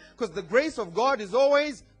know why? Because the grace of God is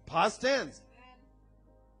always past tense.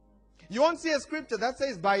 You won't see a scripture that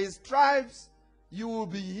says, by his stripes you will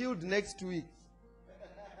be healed next week.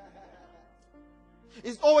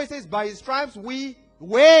 It always says, by his stripes we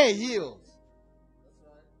were healed.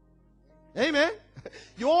 That's right. Amen.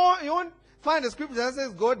 You won't find a scripture that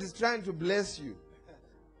says God is trying to bless you.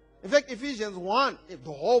 In fact, Ephesians 1,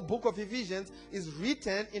 the whole book of Ephesians is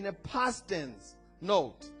written in a past tense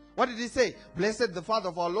note. What did he say? Blessed the Father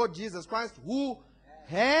of our Lord Jesus Christ, who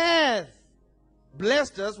hath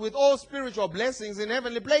blessed us with all spiritual blessings in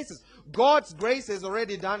heavenly places. God's grace has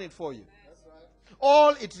already done it for you. That's right.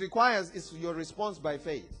 All it requires is your response by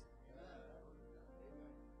faith.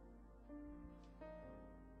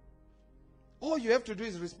 All you have to do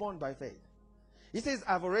is respond by faith. He says,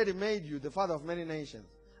 I've already made you the father of many nations.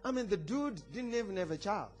 I mean, the dude didn't even have a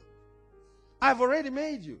child. I've already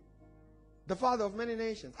made you the father of many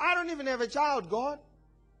nations. I don't even have a child, God.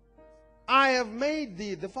 I have made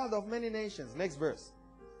thee the father of many nations. Next verse.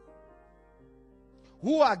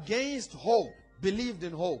 Who against hope believed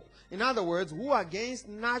in hope. In other words, who against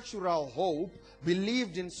natural hope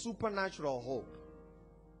believed in supernatural hope.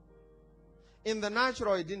 In the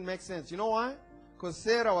natural, it didn't make sense. You know why? Because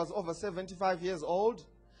Sarah was over 75 years old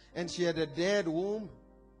and she had a dead womb.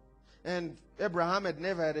 And Abraham had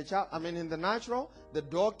never had a child. I mean, in the natural, the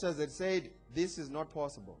doctors had said, this is not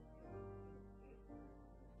possible.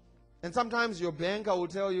 And sometimes your banker will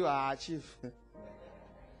tell you, chief.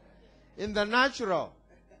 In the natural,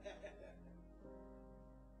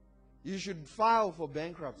 you should file for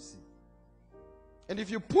bankruptcy. And if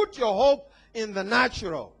you put your hope in the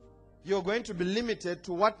natural, you're going to be limited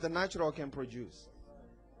to what the natural can produce.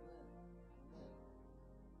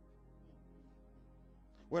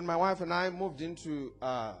 When my wife and I moved into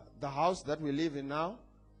the house that we live in now,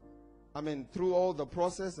 I mean, through all the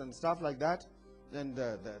process and stuff like that, and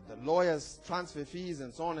the lawyers' transfer fees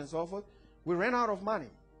and so on and so forth, we ran out of money.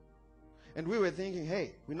 And we were thinking,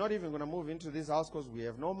 hey, we're not even going to move into this house because we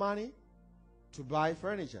have no money to buy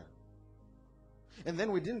furniture. And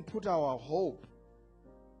then we didn't put our hope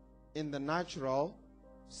in the natural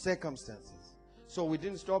circumstances. So we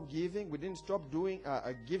didn't stop giving. We didn't stop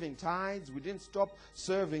giving tithes. We didn't stop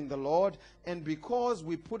serving the Lord. And because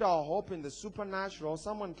we put our hope in the supernatural,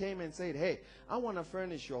 someone came and said, hey, I want to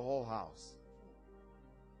furnish your whole house.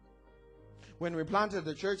 When we planted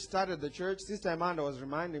the church, started the church, Sister Amanda was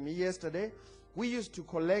reminding me yesterday, we used to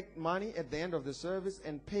collect money at the end of the service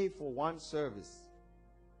and pay for one service.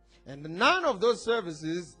 And none of those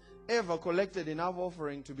services ever collected enough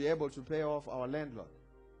offering to be able to pay off our landlord.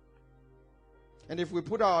 And if we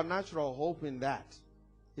put our natural hope in that,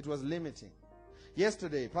 it was limiting.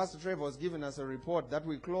 Yesterday, Pastor Trevor was giving us a report that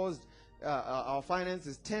we closed our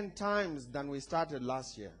finances 10 times than we started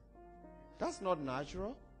last year. That's not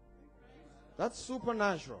natural. That's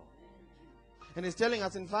supernatural. And he's telling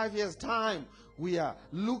us in 5 years' time, we are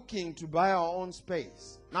looking to buy our own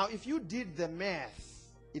space. Now, if you did the math,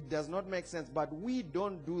 it does not make sense, but we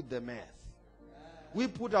don't do the math. We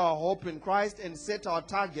put our hope in Christ and set our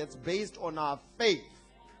targets based on our faith.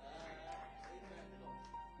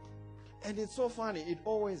 And it's so funny, it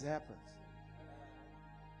always happens.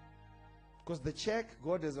 Because the check,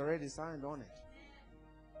 God has already signed on it.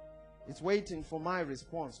 It's waiting for my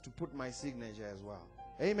response to put my signature as well.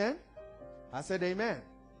 Amen? I said amen.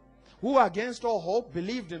 who against all hope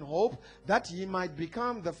believed in hope that he might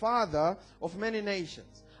become the father of many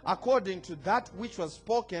nations. According to that which was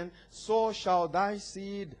spoken, so shall thy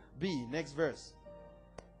seed be. Next verse.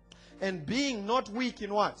 And being not weak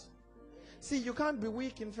in what? See, you can't be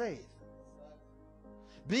weak in faith.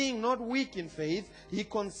 Being not weak in faith, he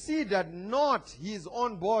considered not his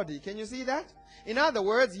own body. Can you see that? In other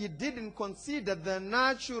words, he didn't consider the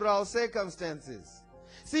natural circumstances.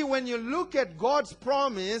 See, when you look at God's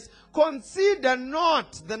promise, consider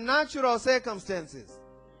not the natural circumstances.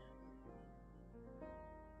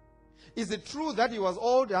 Is it true that he was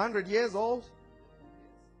old, 100 years old?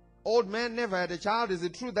 Old man never had a child. Is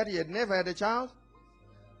it true that he had never had a child?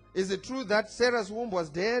 Is it true that Sarah's womb was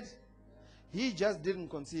dead? He just didn't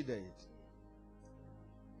consider it.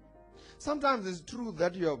 Sometimes it's true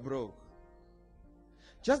that you are broke.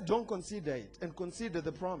 Just don't consider it and consider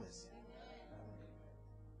the promise.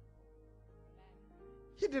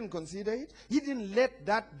 He didn't consider it. He didn't let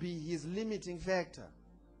that be his limiting factor.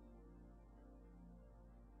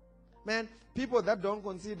 Man, people that don't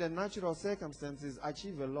consider natural circumstances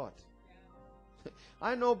achieve a lot.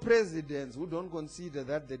 I know presidents who don't consider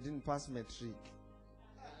that they didn't pass matric.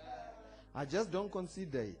 I just don't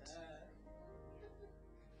consider it.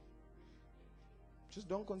 Just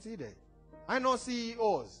don't consider it. I know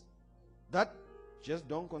CEOs that just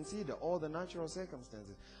don't consider all the natural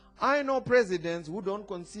circumstances. I know presidents who don't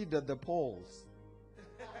consider the polls.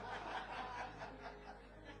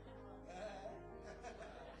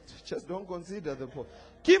 Just don't consider the polls.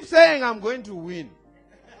 Keep saying, I'm going to win.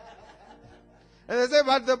 And they say,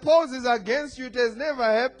 but the polls is against you. It has never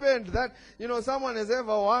happened that, someone has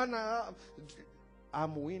ever won.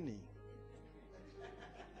 I'm winning.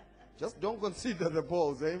 Just don't consider the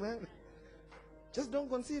polls. Amen. Just don't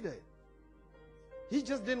consider it. He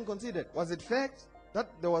just didn't consider it. Was it fact that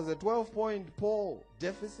there was a 12-point poll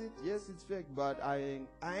deficit? Yes, it's fact, but I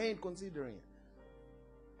ain't considering it.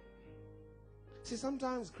 See,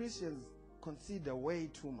 sometimes Christians consider way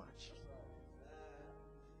too much.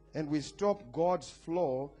 And we stop God's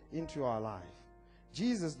flow into our life.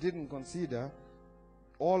 Jesus didn't consider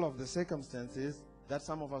all of the circumstances that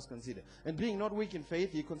some of us consider. And being not weak in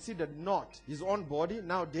faith, he considered not his own body,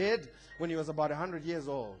 now dead when he was about 100 years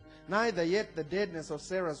old. Neither yet the deadness of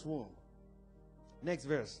Sarah's womb. Next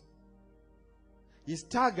verse. He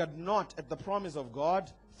staggered not at the promise of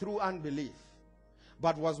God through unbelief.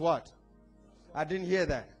 But was what? I didn't hear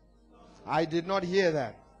that. I did not hear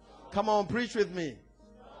that. Come on, preach with me.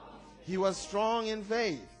 He was strong in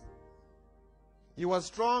faith. He was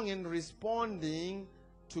strong in responding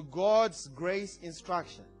to God's grace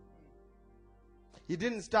instruction. He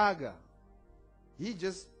didn't stagger. He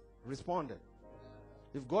just responded.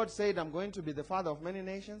 If God said, I'm going to be the father of many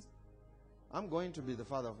nations, I'm going to be the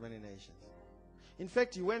father of many nations. In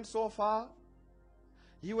fact, he went so far,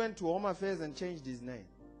 he went to Home Affairs and changed his name.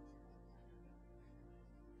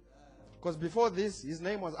 Because before this, his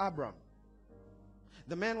name was Abram.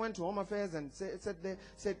 The man went to Home Affairs and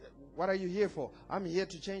said, what are you here for? I'm here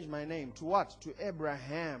to change my name. To what? To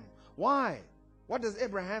Abraham. Why? What does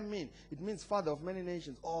Abraham mean? It means father of many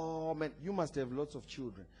nations. Oh, man, you must have lots of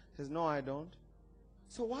children. He says, no, I don't.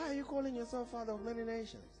 So why are you calling yourself father of many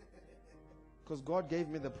nations? Because God gave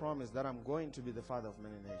me the promise that I'm going to be the father of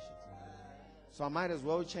many nations. So I might as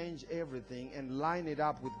well change everything and line it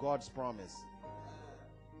up with God's promise.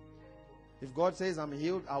 If God says I'm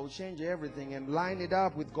healed, I will change everything and line it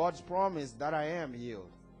up with God's promise that I am healed.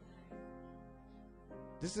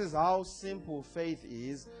 This is how simple faith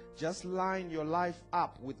is. Just line your life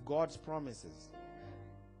up with God's promises.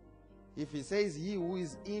 If he says he who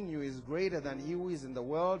is in you is greater than he who is in the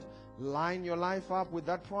world, line your life up with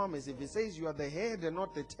that promise. If he says you are the head and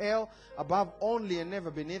not the tail, above only and never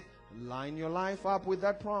beneath, line your life up with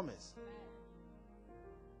that promise.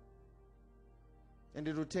 And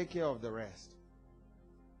it will take care of the rest.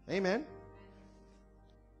 Amen.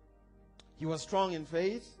 He was strong in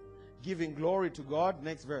faith, giving glory to God.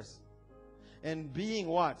 Next verse. And being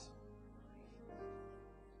what?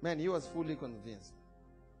 Man, he was fully convinced.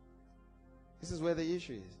 This is where the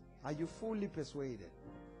issue is. Are you fully persuaded?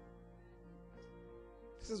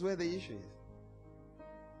 This is where the issue is.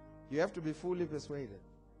 You have to be fully persuaded.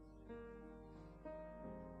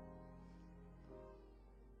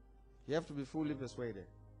 You have to be fully persuaded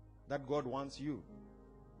that God wants you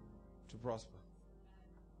to prosper.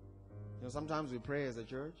 Sometimes we pray as a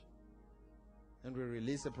church and we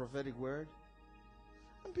release a prophetic word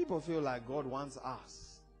and people feel like God wants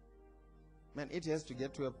us. Man, it has to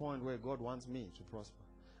get to a point where God wants me to prosper.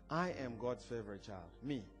 I am God's favorite child.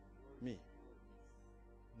 Me.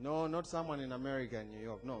 No, not someone in America and New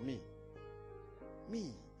York. No, me.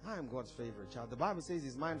 I am God's favorite child. The Bible says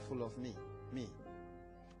he's mindful of me. Me.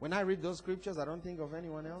 When I read those scriptures, I don't think of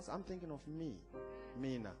anyone else. I'm thinking of me.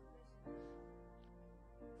 Me now.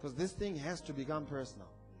 Because this thing has to become personal.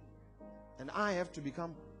 And I have to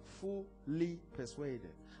become fully persuaded.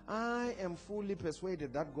 I am fully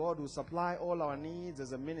persuaded that God will supply all our needs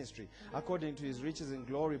as a ministry according to his riches in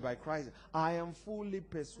glory by Christ. I am fully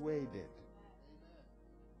persuaded.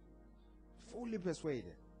 Fully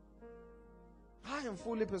persuaded. I am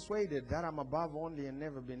fully persuaded that I'm above only and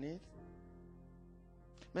never beneath.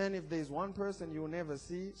 Man, if there's one person you will never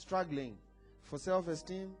see struggling for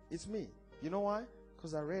self-esteem, it's me. You know why?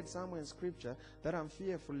 Because I read somewhere in scripture that I'm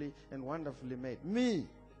fearfully and wonderfully made. Me.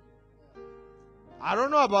 I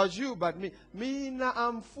don't know about you, but me. Me now,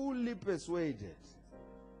 I'm fully persuaded.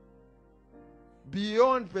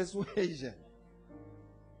 Beyond persuasion.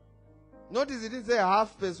 Notice it didn't say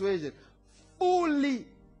half persuaded. Fully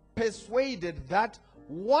persuaded that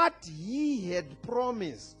what he had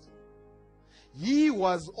promised, he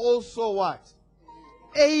was also what?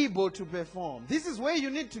 Able to perform. This is where you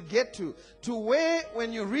need to get to where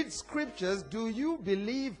when you read scriptures, do you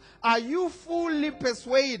believe, are you fully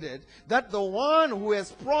persuaded that the one who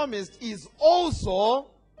has promised is also,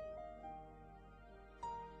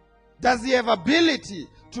 does he have ability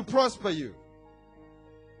to prosper you?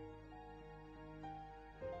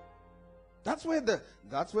 That's where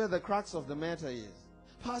the crux of the matter is.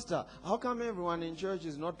 Pastor, how come everyone in church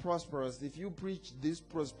is not prosperous if you preach this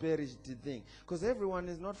prosperity thing? Because everyone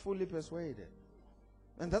is not fully persuaded.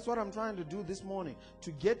 And that's what I'm trying to do this morning.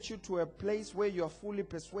 To get you to a place where you're fully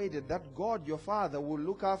persuaded that God, your Father, will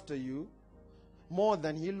look after you more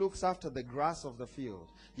than he looks after the grass of the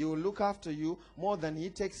field. He will look after you more than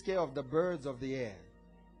he takes care of the birds of the air.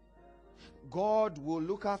 God will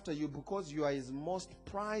look after you because you are his most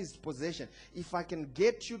prized possession. If I can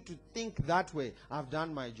get you to think that way, I've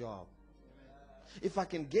done my job. If I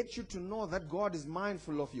can get you to know that God is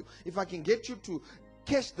mindful of you, if I can get you to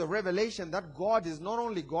catch the revelation that God is not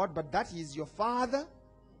only God, but that he is your Father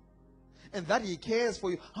and that he cares for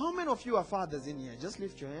you. How many of you are fathers in here? Just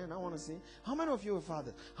lift your hand. I want to see. How many of you are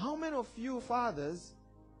fathers? How many of you fathers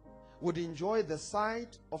would enjoy the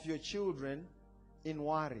sight of your children in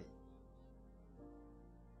worry?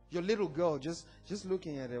 Your little girl just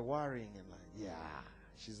looking at her worrying and like, yeah,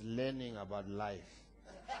 she's learning about life.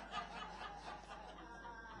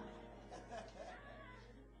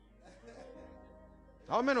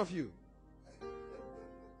 How many of you?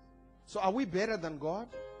 So are we better than God?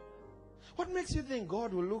 What makes you think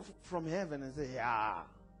God will look from heaven and say, yeah,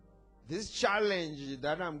 this challenge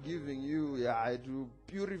that I'm giving you, yeah, it will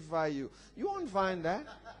purify you. You won't find that.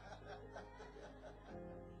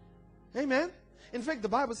 Amen. In fact, the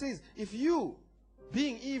Bible says, if you,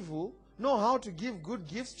 being evil, know how to give good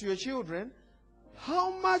gifts to your children,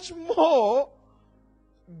 how much more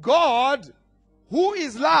God, who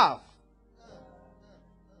is love?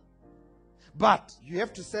 But you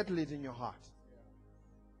have to settle it in your heart.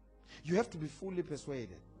 You have to be fully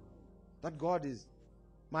persuaded that God is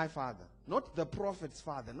my Father. Not the prophet's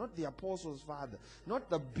father, not the apostle's father, not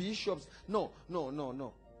the bishop's. No.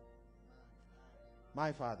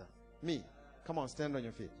 My Father. Me. Come on, stand on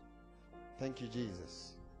your feet. Thank you,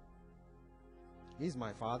 Jesus. He's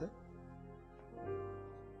my Father.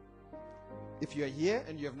 If you're here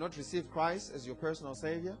and you have not received Christ as your personal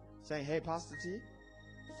Savior, saying, hey, Pastor T,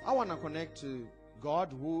 I want to connect to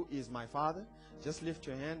God who is my Father, just lift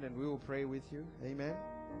your hand and we will pray with you. Amen.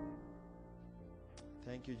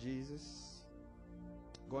 Thank you, Jesus.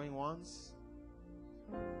 Going once,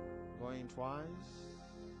 going twice,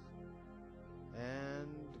 and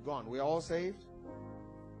gone. We're all saved.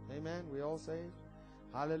 Amen. We're all saved.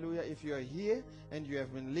 Hallelujah. If you're here and you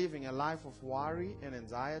have been living a life of worry and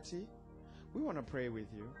anxiety, we want to pray with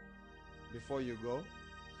you before you go.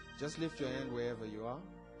 Just lift your hand wherever you are.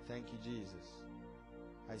 Thank you, Jesus.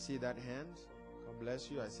 I see that hand. God bless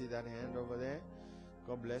you. I see that hand over there.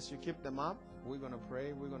 God bless you. Keep them up. We're going to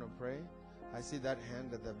pray. We're going to pray. I see that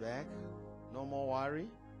hand at the back. No more worry.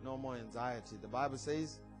 No more anxiety. The Bible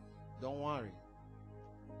says, don't worry.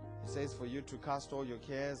 It says for you to cast all your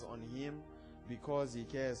cares on him because he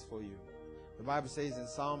cares for you. The Bible says in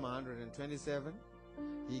Psalm 127,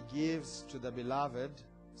 he gives to the beloved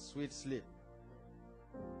sweet sleep.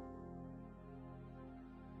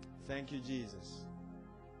 Thank you, Jesus.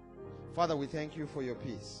 Father, we thank you for your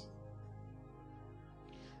peace.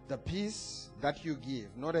 The peace that you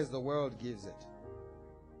give, not as the world gives it.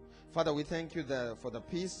 Father, we thank you for the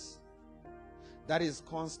peace that is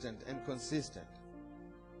constant and consistent.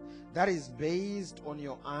 That is based on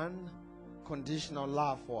your unconditional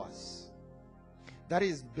love for us. that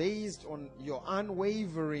is based on your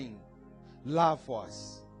unwavering love for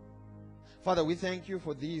us. Father, we thank you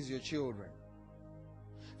for these, your children.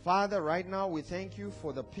 Father, right now we thank you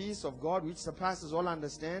for the peace of God which surpasses all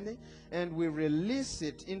understanding, and we release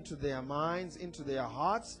it into their minds, into their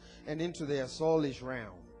hearts, and into their soulish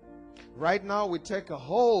realm. Right now we take a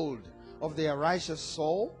hold of their righteous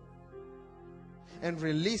soul and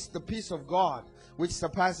release the peace of God which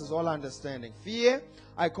surpasses all understanding. Fear,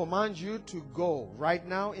 I command you to go right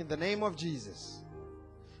now in the name of Jesus.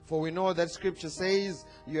 For we know that Scripture says,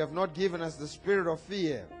 you have not given us the spirit of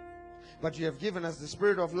fear, but you have given us the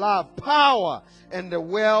spirit of love, power, and a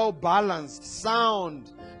well-balanced,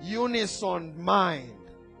 sound, unison mind.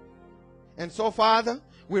 And so, Father,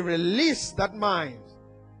 we release that mind.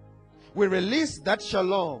 We release that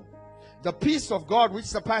shalom, the peace of God which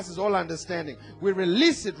surpasses all understanding. We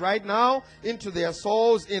release it right now into their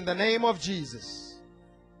souls in the name of Jesus.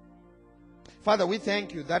 Father, we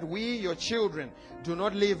thank you that we, your children, do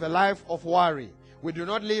not live a life of worry. We do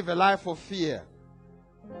not live a life of fear.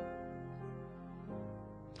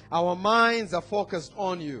 Our minds are focused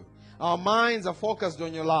on you. Our minds are focused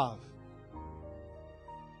on your love.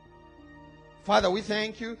 Father, we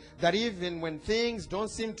thank you that even when things don't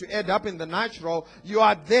seem to add up in the natural, you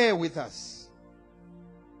are there with us.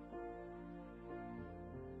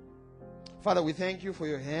 Father, we thank you for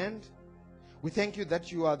your hand. We thank you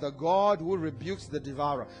that you are the God who rebukes the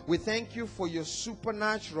devourer. We thank you for your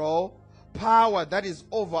supernatural power that is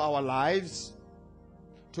over our lives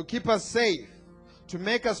to keep us safe, to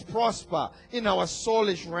make us prosper in our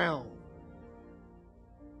soulish realm.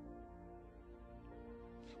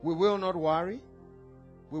 We will not worry.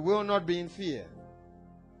 We will not be in fear.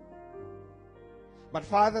 But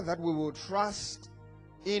Father, that we will trust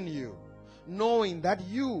in you, knowing that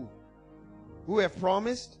you who have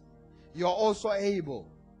promised, you are also able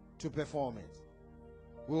to perform it.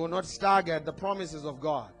 We will not stagger at the promises of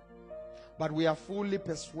God, but we are fully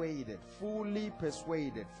persuaded, fully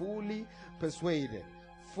persuaded, fully persuaded,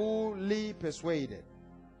 fully persuaded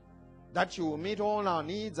that you will meet all our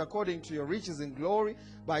needs according to your riches in glory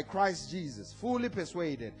by Christ Jesus. Fully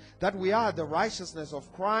persuaded that we are the righteousness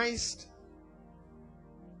of Christ,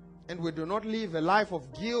 and we do not live a life of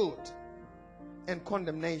guilt and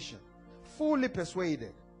condemnation. Fully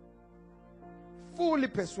persuaded. Fully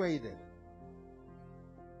persuaded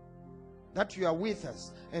that you are with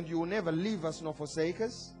us and you will never leave us nor forsake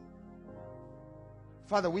us.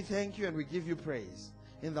 Father, we thank you and we give you praise.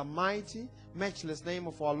 In the mighty, matchless name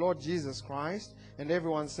of our Lord Jesus Christ. And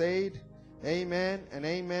everyone said, amen and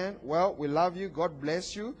amen. Well, we love you. God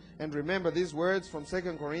bless you. And remember these words from 2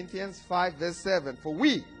 Corinthians 5 verse 7. For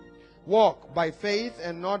we walk by faith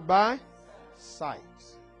and not by sight.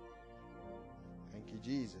 Thank you,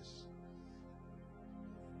 Jesus.